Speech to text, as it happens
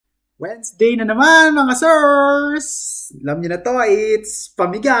Wednesday na naman mga sirs! Alam niyo na to, it's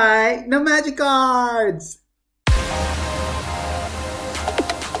Famigay na Magic Cards!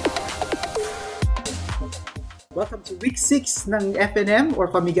 Welcome to week 6 ng FNM or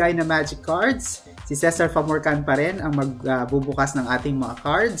Famigay na Magic Cards. Si Cesar Famorcan pa rin ang magbubukas ng ating mga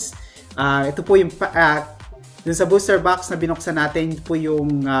cards. Ito po yung dun sa booster box na binuksan natin po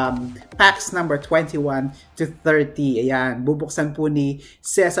yung packs number 21 to 30. Ayan, bubuksan po ni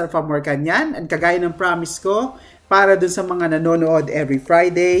Cesar Famorcan yan. And kagaya ng promise ko, para dun sa mga nanonood every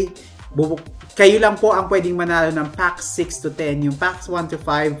Friday, kayo lang po ang pwedeng manalo ng packs 6 to 10. Yung packs 1 to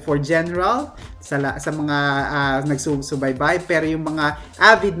 5 for general, sa mga nagsusubaybay. Pero yung mga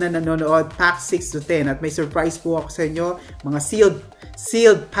avid na nanonood, packs 6 to 10. At may surprise po ako sa inyo, mga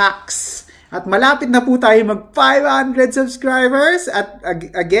sealed packs. At malapit na po tayo mag 500 subscribers. At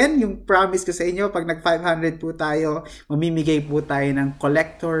again, yung promise ko sa inyo, pag nag 500 po tayo, mamimigay po tayo ng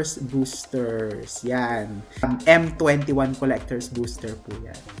collector's boosters. Yan. M21 collector's booster po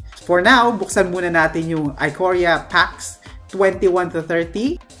yan. For now, buksan muna natin yung Ikoria packs 21 to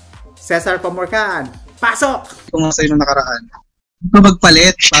 30. Cesar Famorcan, pasok! Kung sa inyo nakaraan. Ito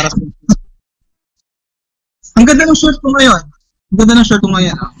magpalit para sa... Ang ganda ng short ko ngayon. Ang ganda ng short ko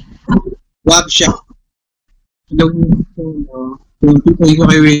ngayon. Wag siya. Yung ko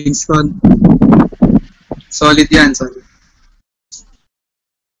kay Winston. Solid yan, solid.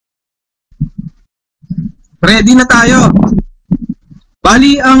 Ready na tayo.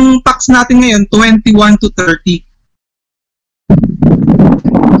 Bali, ang packs natin ngayon, 21 to 30.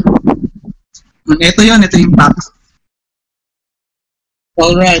 Ito yon, ito yung packs.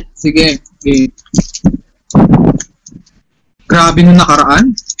 Alright, sige. Okay. Grabe nung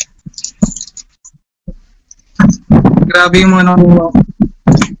nakaraan. Grabe yung mga nakuha.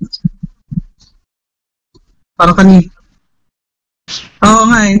 Parang kanina. Oo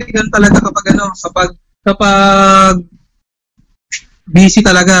nga, hindi ganun talaga kapag busy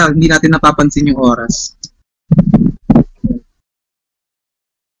talaga, hindi natin napapansin yung oras.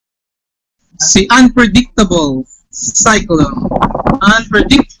 Si Unpredictable Cyclone.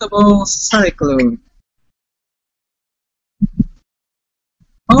 Unpredictable Cyclone.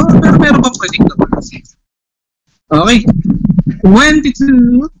 Oh, pero meron bang predictable kasi? Okay.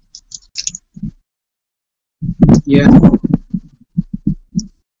 22. Yeah.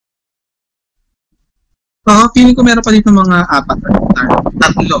 Feeling ko meron pa dito mga apat.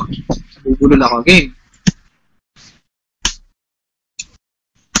 Tatlo. Bubulol ako. Game.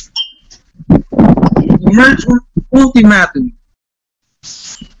 Ultimatum.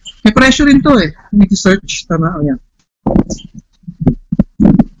 May pressure rin to eh. Need to search. Tama. O yan.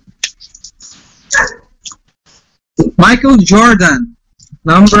 Michael Jordan.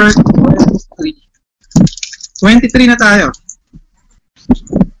 Number 23. 23 na tayo.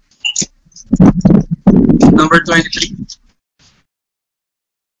 Number 23.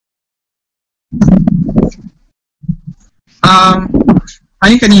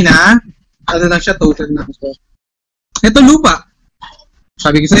 Ayun kanina, ano lang siya, total na siya. Ito lupa.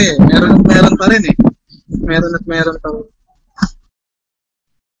 Sabi ko sa'yo, meron pa rin eh. Meron pa rin.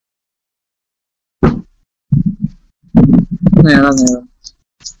 Meron.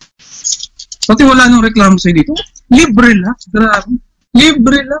 Pati wala nung reklamo sa'yo dito. Libre lang. Grabe.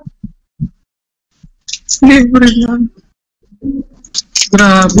 Libre lang.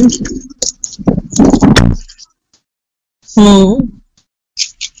 Grabe. Oo.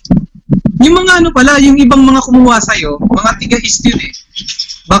 Yung mga ano pala, yung ibang mga kumuha sa'yo, mga tiga-ist yun eh.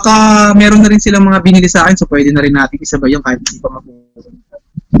 Baka meron na rin silang mga binili sa akin, so pwede na rin natin isabay yung kahit hindi pa makuha.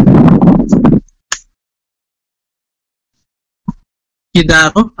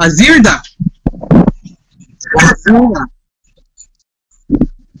 Kidako? Azirda.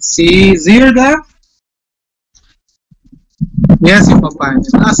 Si Zirda. Yes, yung pampahan.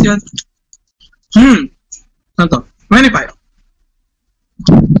 Taas yun. Ano to? 25.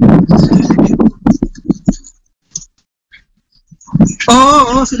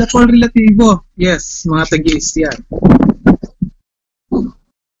 Oo, sila Paul Relativo. Yes, mga tag-iist yan.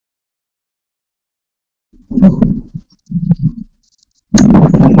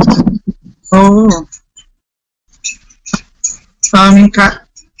 Oo. Cat.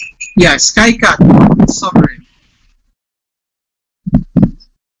 Yeah, Sky Cat. Sovereign.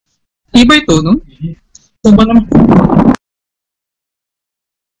 Iba ito, no? Ito ba naman?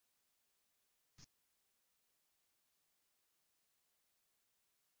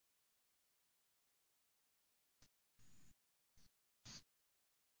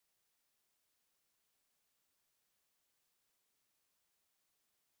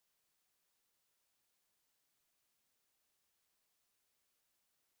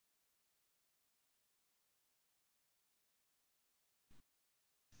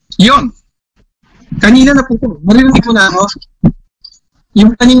 Yun! Kanina na po ko. Marinig ko na ako.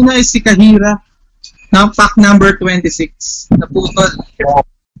 Yung kanina is si Kahira na pack number 26. Naputol.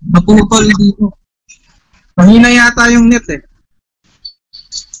 Naputol dito. Mahina yata yung net eh.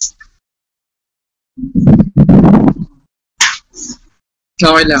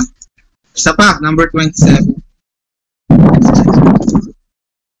 Okay lang. Isa pa, number 27.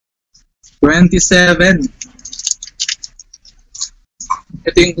 27.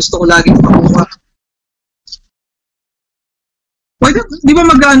 Ito yung gusto ko laging makuha. Why di ba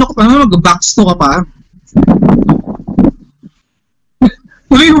mag-ano ka pa? Mag-box to ka pa?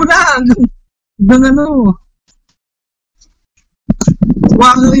 Uwi mo na! Hanggang ano?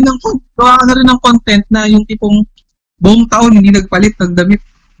 Gawa ka na rin ng content na yung tipong buong taon hindi nagpalit ng damit.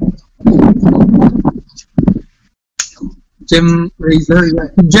 Gem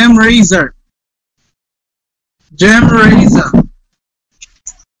Razor. Gem Razor. Gem Razor.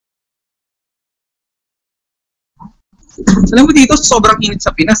 Alam mo dito, sobrang init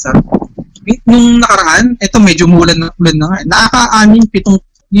sa Pinas ha. Nung nakaraan, eto medyo mulan na nga. Nakaka-6, 7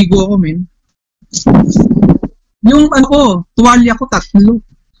 ligo ako men. Yung ano ko, tuwalya ko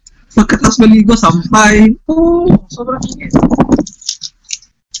 3. Pagkatapos maligo, sampay. Oh, sobrang init.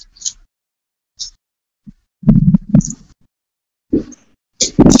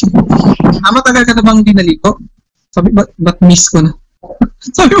 Matagal ka na bang di naligo? Sabi, ba't miss ko na?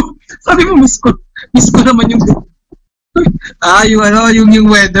 sabi mo miss ko. Miss ko naman yung yung ano, yung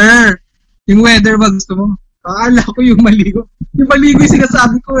weather. Yung weather ba gusto mo? Akala ko yung maligo. Yung maligo yung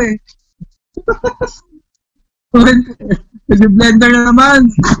sinasabi ko eh. Blender na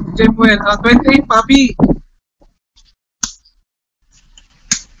naman. Jemuel, 28, papi.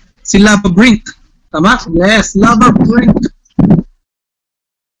 Si Lava Brink. Tama? Yes, Lava Brink.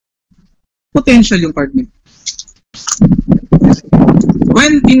 Potential yung card nito.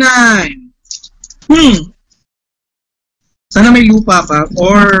 29. Sana may lupa pa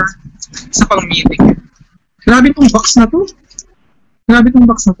or sa pang meeting. Grabe tong box na to.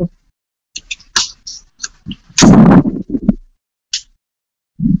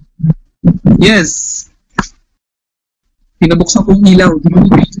 Yes. Pinabuksan kong ilaw.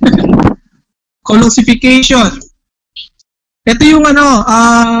 Colossification. Ito yung ano,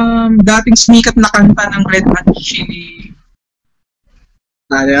 dating sumikat na kanta ng Red Hot Chili.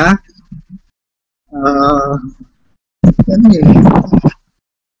 Ano eh?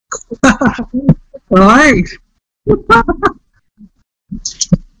 Alright.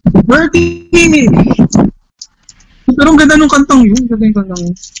 30. Pero ang ganda nung kantang yun.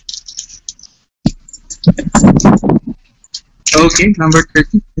 Okay, number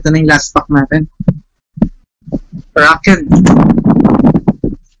 30. Ito na yung last pack natin. Rocket.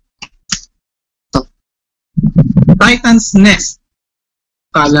 Titan's Nest.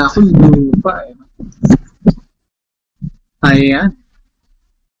 Kala ko lupa eh. Ayan.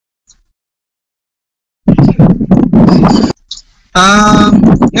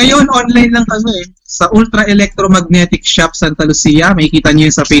 Ngayon, online lang kami sa Ultra Electromagnetic Shop Santa Lucia. Makikita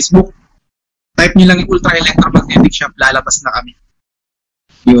niyo yun sa Facebook. Type niyo lang yung Ultra Electromagnetic Shop. Lalabas na kami.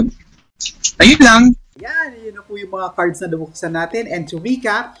 Yun. Ayun lang. Yan, yun na po yung mga cards na nabuksan natin. And to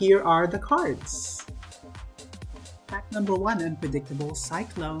recap, here are the cards. Pack number 1, Unpredictable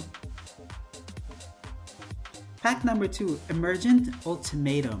Cyclone. Pack number 2, Emergent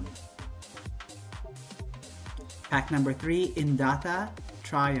Ultimatum. Pack number 3, Indata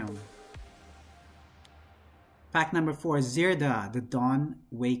Triumph. Pack number 4, Zirda, the Dawn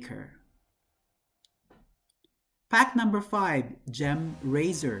Waker. Pack number 5, Gem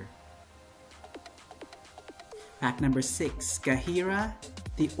Razor. Pack number 6, Kahira,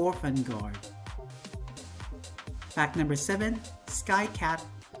 the Orphan Guard. Pack number 7, Skycat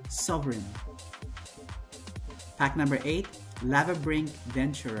Sovereign. Pack number 8, Lava Brink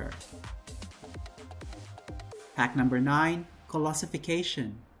Venturer. Pack number 9,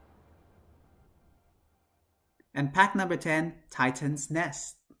 Colossification. And pack number 10, Titan's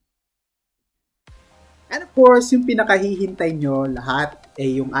Nest. And of course, yung pinakahihintay nyo lahat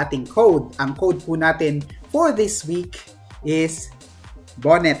ay yung ating code. Ang code po natin for this week is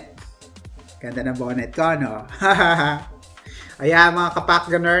bonnet. Ganda ng bonnet ko, no? Ayan mga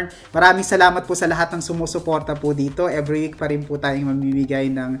kapak-gunner, maraming salamat po sa lahat ng sumusuporta po dito. Every week pa rin po tayong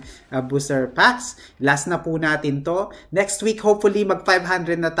mamimigay ng booster packs. Last na po natin to. Next week, hopefully mag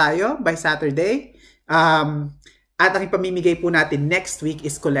 500 na tayo by Saturday. At ang ipamimigay po natin next week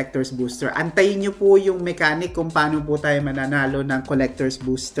is Collector's Booster. Antayin nyo po yung mechanic kung paano po tayo mananalo ng Collector's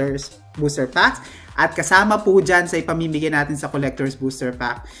Booster Packs. At kasama po dyan sa ipamimigay natin sa Collector's Booster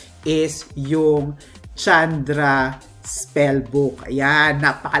Pack is yung Chandra Spellbook. Ayan,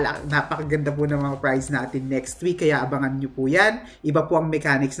 napakaganda po ng mga prize natin next week, kaya abangan nyo po yan. Iba po ang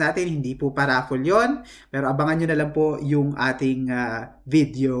mechanics natin, hindi po pa-raffle yon, pero abangan nyo na lang po yung ating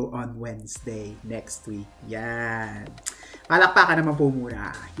video on Wednesday next week. Yan. Palakpakan naman po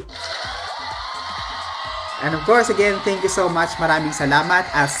muna. And of course, again, thank you so much. Maraming salamat.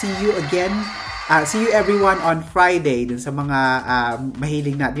 I'll see you again. See you everyone on Friday dun sa mga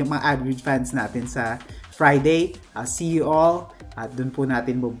mahilig natin, yung mga average fans natin sa Friday. I'll see you all. At dun po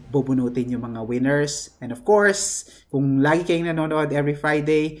natin bubunutin yung mga winners. And of course, kung lagi kayong nanonood every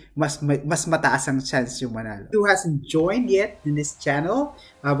Friday, mas mataas ang chance yung manalo. Who hasn't joined yet in this channel,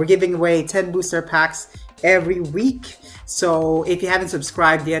 we're giving away 10 booster packs every week. So if you haven't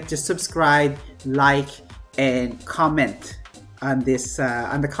subscribed yet, just subscribe, like, and comment on this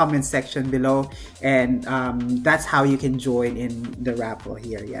on the comment section below, and that's how you can join in the raffle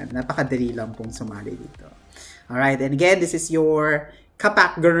here. Yan, napakadali lang pong sumali dito. Alright, and again, this is your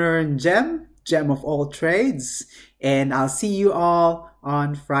Kapak Ganun Gem of all trades, and I'll see you all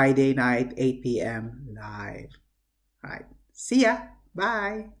on Friday night 8 p.m. live. Alright, see ya,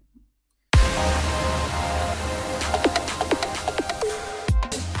 bye.